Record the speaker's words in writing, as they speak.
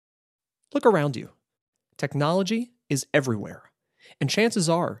Look around you. Technology is everywhere. And chances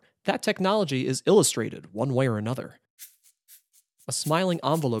are that technology is illustrated one way or another. A smiling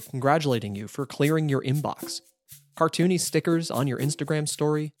envelope congratulating you for clearing your inbox, cartoony stickers on your Instagram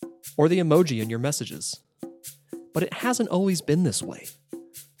story, or the emoji in your messages. But it hasn't always been this way.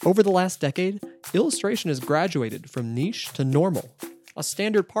 Over the last decade, illustration has graduated from niche to normal, a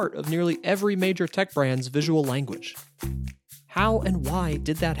standard part of nearly every major tech brand's visual language. How and why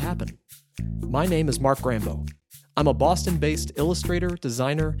did that happen? My name is Mark Grambo. I'm a Boston-based illustrator,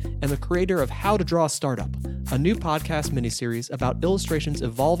 designer, and the creator of How to Draw a Startup, a new podcast miniseries about illustration's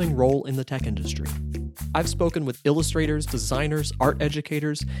evolving role in the tech industry. I've spoken with illustrators, designers, art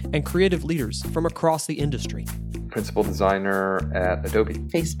educators, and creative leaders from across the industry. Principal designer at Adobe,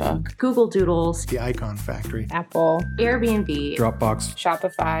 Facebook, Google Doodles, The Icon Factory, Apple, Airbnb, Dropbox,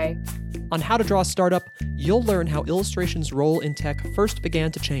 Shopify. On How to Draw a Startup, you'll learn how illustration's role in tech first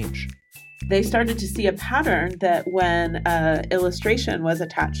began to change. They started to see a pattern that when illustration was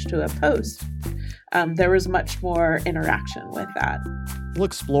attached to a post, there was much more interaction with that. We'll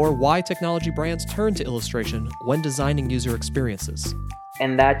explore why technology brands turn to illustration when designing user experiences.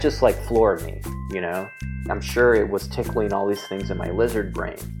 And that just floored me, I'm sure it was tickling all these things in my lizard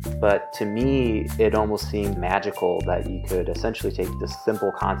brain. But to me, it almost seemed magical that you could essentially take this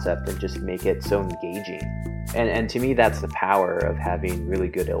simple concept and just make it so engaging. And to me, that's the power of having really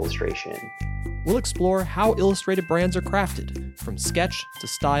good illustration. We'll explore how illustrated brands are crafted, from sketch to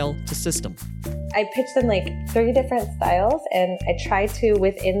style to system. I pitched them 3 different styles, and I try to,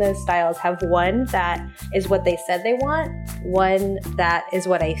 within those styles, have one that is what they said they want, one that is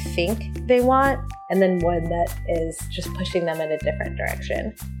what I think they want, and then one that is just pushing them in a different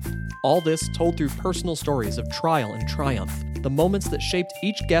direction. All this told through personal stories of trial and triumph, the moments that shaped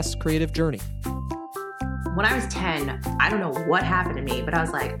each guest's creative journey. When I was 10, I don't know what happened to me, but I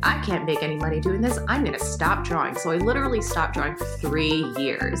was like, I can't make any money doing this. I'm going to stop drawing. So I literally stopped drawing for 3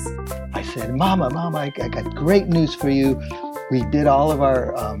 years. I said, Mama, I got great news for you. We did all of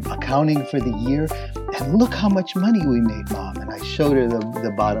our accounting for the year, and look how much money we made, Mom. And I showed her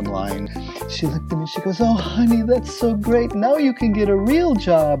the bottom line. She looked at me, she goes, oh, honey, that's so great. Now you can get a real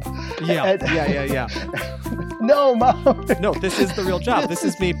job. Yeah. No, Mom. No, this is the real job. This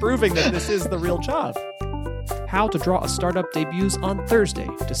is me proving that this is the real job. How to Draw a Startup debuts on Thursday,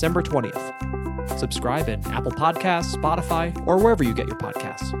 December 20th. Subscribe in Apple Podcasts, Spotify, or wherever you get your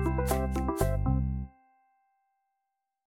podcasts.